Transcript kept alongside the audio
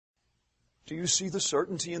Do you see the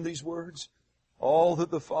certainty in these words? All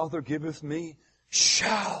that the Father giveth me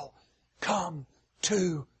shall come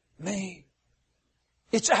to me.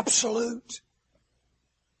 It's absolute.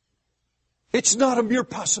 It's not a mere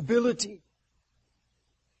possibility.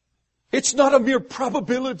 It's not a mere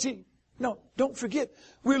probability. No, don't forget,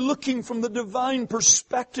 we're looking from the divine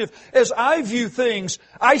perspective. As I view things,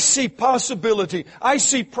 I see possibility, I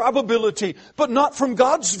see probability, but not from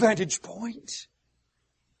God's vantage point.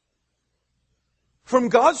 From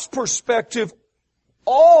God's perspective,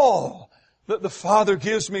 all that the Father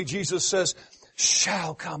gives me, Jesus says,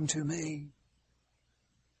 shall come to me.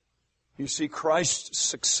 You see, Christ's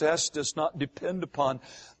success does not depend upon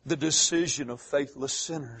the decision of faithless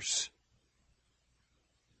sinners.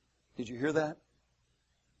 Did you hear that?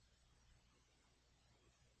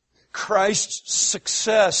 Christ's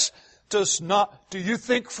success does not... Do you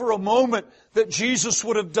think for a moment that Jesus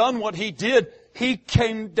would have done what He did? He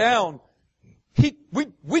came down.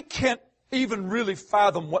 We can't even really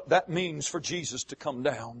fathom what that means for Jesus to come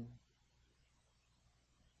down.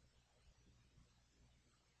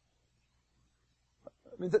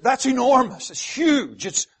 I mean, that's enormous. It's huge.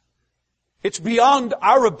 It's beyond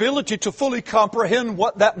our ability to fully comprehend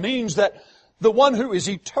what that means, that the one who is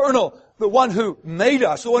eternal, the one who made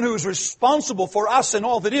us, the one who is responsible for us and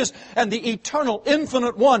all that is, and the eternal,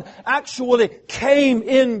 infinite one actually came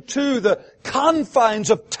into the confines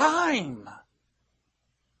of time.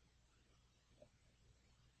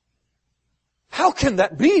 How can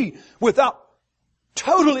that be without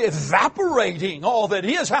totally evaporating all that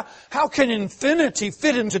is? How can infinity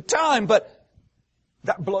fit into time? But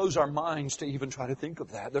that blows our minds to even try to think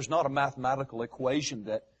of that. There's not a mathematical equation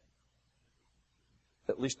that,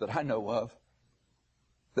 at least that I know of,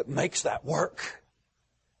 that makes that work.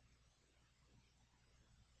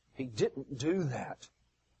 He didn't do that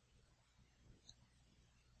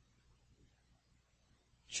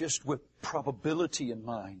just with probability in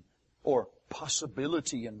mind or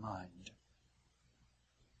possibility in mind.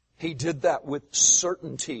 He did that with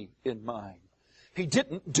certainty in mind. He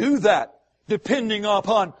didn't do that depending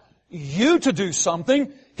upon you to do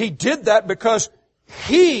something. He did that because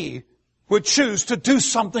He would choose to do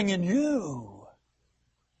something in you.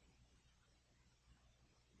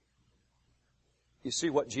 You see,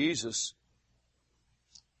 what Jesus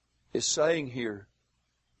is saying here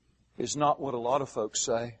is not what a lot of folks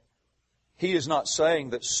say. He is not saying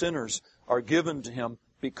that sinners are given to Him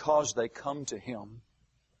because they come to Him.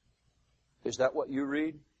 Is that what you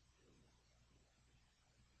read?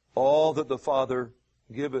 All that the Father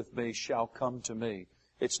giveth me shall come to me.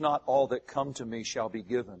 It's not all that come to me shall be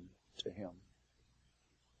given to Him.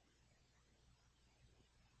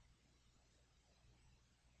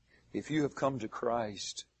 If you have come to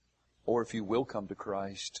Christ, or if you will come to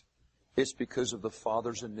Christ, it's because of the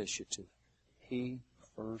Father's initiative. He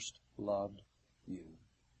first loved you.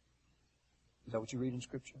 Is that what you read in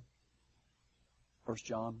Scripture? 1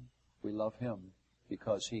 John, we love Him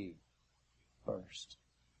because He first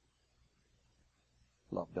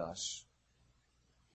loved us.